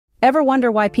Ever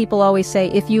wonder why people always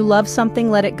say, if you love something,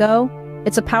 let it go?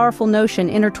 It's a powerful notion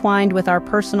intertwined with our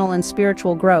personal and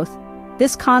spiritual growth.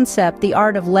 This concept, the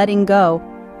art of letting go,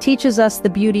 teaches us the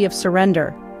beauty of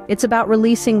surrender. It's about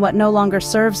releasing what no longer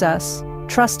serves us,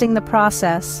 trusting the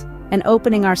process, and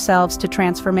opening ourselves to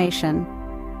transformation.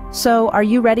 So, are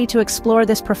you ready to explore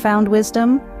this profound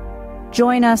wisdom?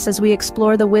 Join us as we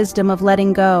explore the wisdom of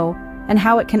letting go, and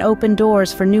how it can open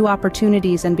doors for new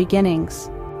opportunities and beginnings.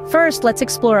 First, let's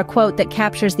explore a quote that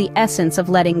captures the essence of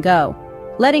letting go.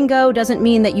 Letting go doesn't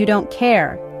mean that you don't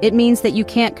care. It means that you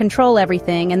can't control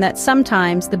everything and that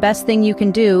sometimes the best thing you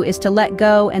can do is to let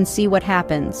go and see what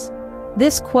happens.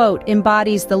 This quote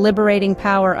embodies the liberating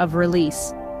power of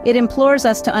release. It implores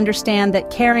us to understand that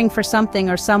caring for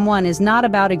something or someone is not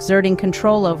about exerting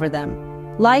control over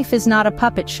them. Life is not a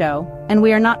puppet show, and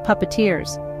we are not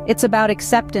puppeteers. It's about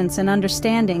acceptance and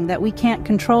understanding that we can't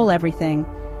control everything.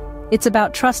 It's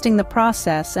about trusting the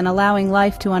process and allowing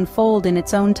life to unfold in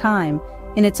its own time,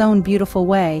 in its own beautiful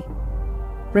way.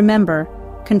 Remember,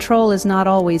 control is not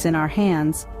always in our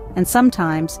hands, and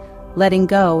sometimes, letting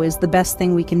go is the best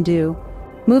thing we can do.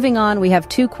 Moving on, we have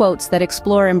two quotes that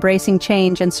explore embracing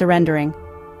change and surrendering.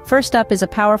 First up is a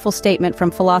powerful statement from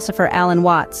philosopher Alan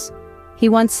Watts. He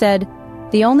once said,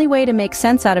 "The only way to make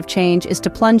sense out of change is to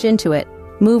plunge into it,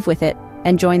 move with it,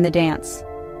 and join the dance."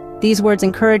 These words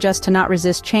encourage us to not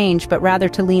resist change but rather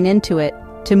to lean into it,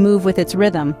 to move with its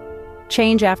rhythm.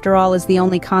 Change, after all, is the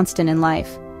only constant in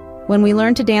life. When we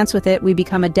learn to dance with it, we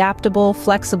become adaptable,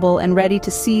 flexible, and ready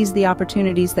to seize the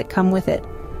opportunities that come with it.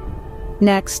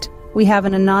 Next, we have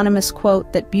an anonymous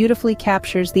quote that beautifully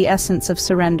captures the essence of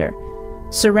surrender.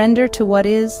 Surrender to what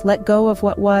is, let go of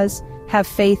what was, have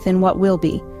faith in what will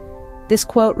be. This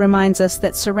quote reminds us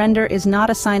that surrender is not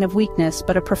a sign of weakness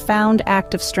but a profound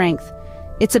act of strength.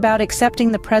 It's about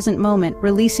accepting the present moment,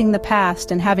 releasing the past,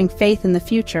 and having faith in the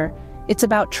future. It's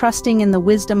about trusting in the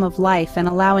wisdom of life and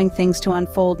allowing things to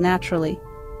unfold naturally.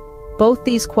 Both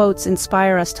these quotes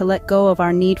inspire us to let go of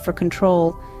our need for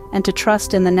control and to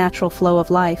trust in the natural flow of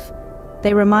life.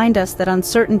 They remind us that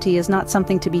uncertainty is not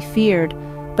something to be feared,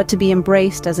 but to be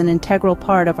embraced as an integral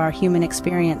part of our human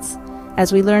experience.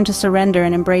 As we learn to surrender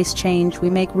and embrace change, we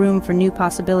make room for new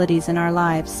possibilities in our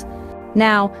lives.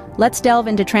 Now, let's delve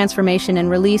into transformation and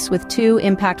release with two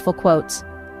impactful quotes.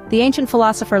 The ancient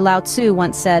philosopher Lao Tzu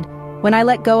once said, "When I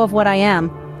let go of what I am,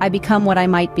 I become what I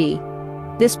might be."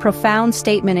 This profound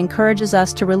statement encourages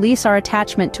us to release our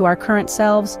attachment to our current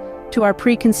selves, to our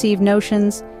preconceived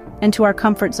notions, and to our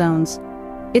comfort zones.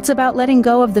 It's about letting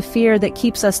go of the fear that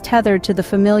keeps us tethered to the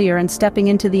familiar and stepping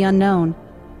into the unknown.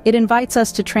 It invites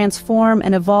us to transform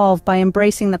and evolve by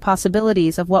embracing the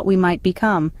possibilities of what we might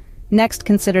become. Next,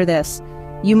 consider this.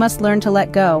 You must learn to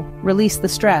let go, release the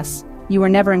stress. You are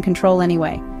never in control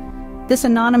anyway. This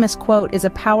anonymous quote is a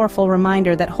powerful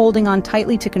reminder that holding on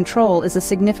tightly to control is a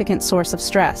significant source of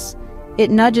stress.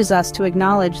 It nudges us to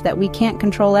acknowledge that we can't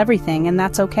control everything, and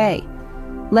that's okay.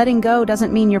 Letting go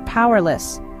doesn't mean you're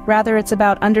powerless. Rather, it's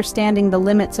about understanding the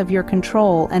limits of your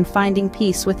control and finding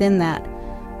peace within that.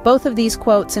 Both of these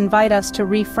quotes invite us to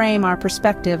reframe our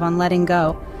perspective on letting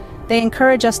go. They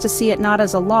encourage us to see it not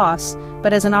as a loss,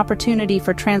 but as an opportunity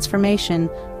for transformation,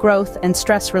 growth, and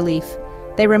stress relief.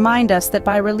 They remind us that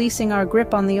by releasing our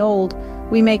grip on the old,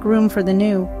 we make room for the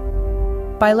new.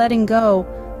 By letting go,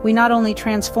 we not only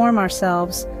transform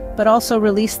ourselves, but also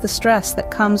release the stress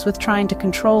that comes with trying to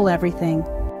control everything.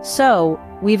 So,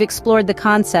 we've explored the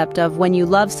concept of when you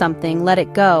love something, let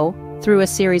it go, through a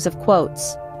series of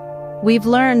quotes. We've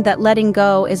learned that letting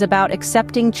go is about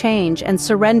accepting change and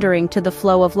surrendering to the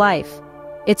flow of life.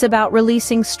 It's about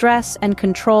releasing stress and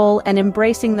control and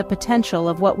embracing the potential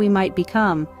of what we might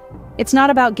become. It's not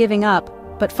about giving up,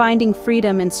 but finding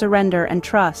freedom in surrender and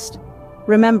trust.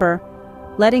 Remember,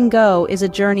 letting go is a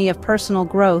journey of personal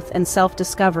growth and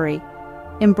self-discovery.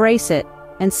 Embrace it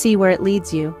and see where it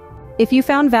leads you. If you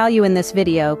found value in this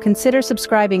video, consider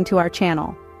subscribing to our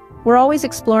channel. We're always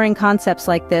exploring concepts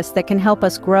like this that can help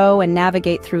us grow and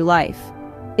navigate through life.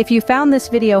 If you found this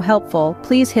video helpful,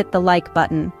 please hit the like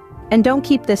button. And don't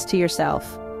keep this to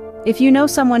yourself. If you know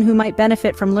someone who might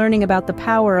benefit from learning about the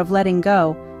power of letting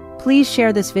go, please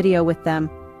share this video with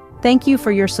them. Thank you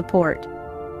for your support.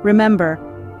 Remember,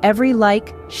 every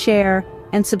like, share,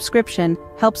 and subscription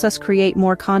helps us create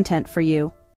more content for you.